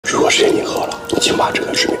时间你喝了，请把这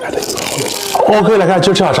个视频拍到你的后面。OK， 来看今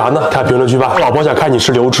儿吃点啥呢？看评论区吧。老婆想看你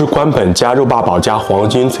吃流汁宽粉加肉霸煲加黄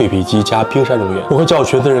金脆皮鸡加冰山龙眼，我会叫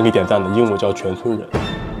全村人给点赞的，因为我叫全村人。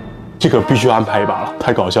这个必须安排一把了，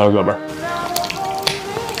太搞笑了，哥们儿。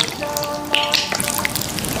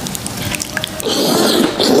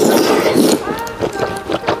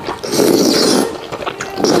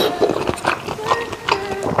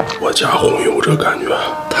 我家红油这感觉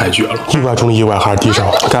太绝了，意外中的意外还是地上。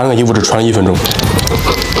刚刚衣服只穿了1分钟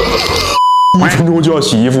，1分钟就要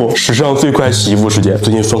洗衣服，史上最快洗衣服时间。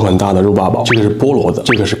最近风很大的肉霸煲，这个是菠萝的，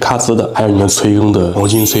这个是咔兹的，还有你们催更的黄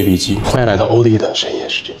金脆皮鸡。欢迎来到欧弟的深夜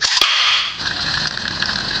时间。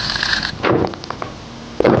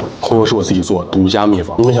红油是我自己做的，独家秘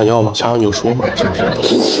方，你们想要吗？想要你就说嘛，是不是？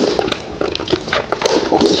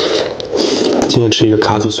 今天吃一个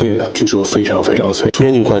咔兹脆的，据说非常非常脆，中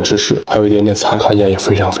间有一块芝士，还有一点点菜，看起来也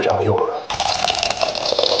非常非常诱人。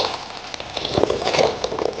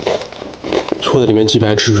搓的里面鸡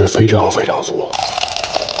排汁水非常非常足。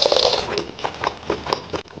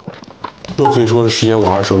这可以说是实现我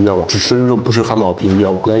2手愿望，只吃肉不吃汉堡皮的愿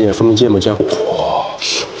望。来一点蜂蜜芥末酱，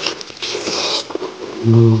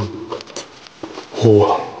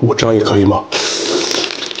哇，我这样也可以吗？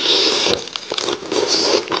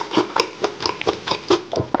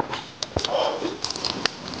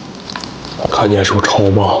 看起来是不是超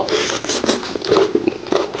棒？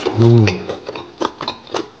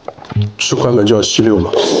吃宽粉就要吸溜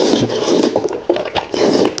嘛。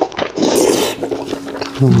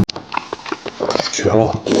绝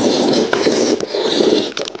了！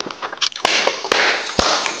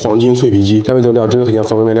黄金脆皮鸡，该味的料真的很像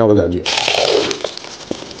方便面料的感觉。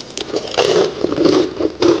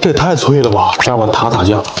这也太脆了吧！加碗塔塔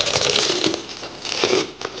酱。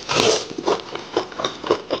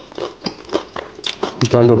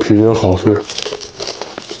 沾着皮真的好吃，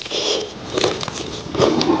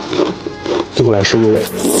最后来吃肉，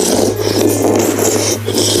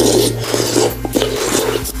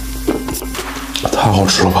太好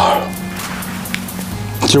吃了吧！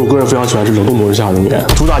其实我个人非常喜欢吃冷冻模式下的面，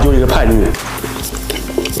主打就是一个叛逆，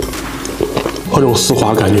和这种丝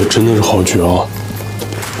滑感觉真的是好绝啊！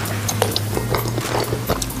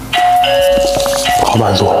好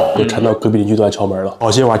满足，我馋到隔壁邻居都来敲门了。好，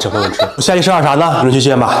今天晚上请朋友吃，我下期吃点啥呢？评论区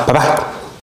见吧，拜拜。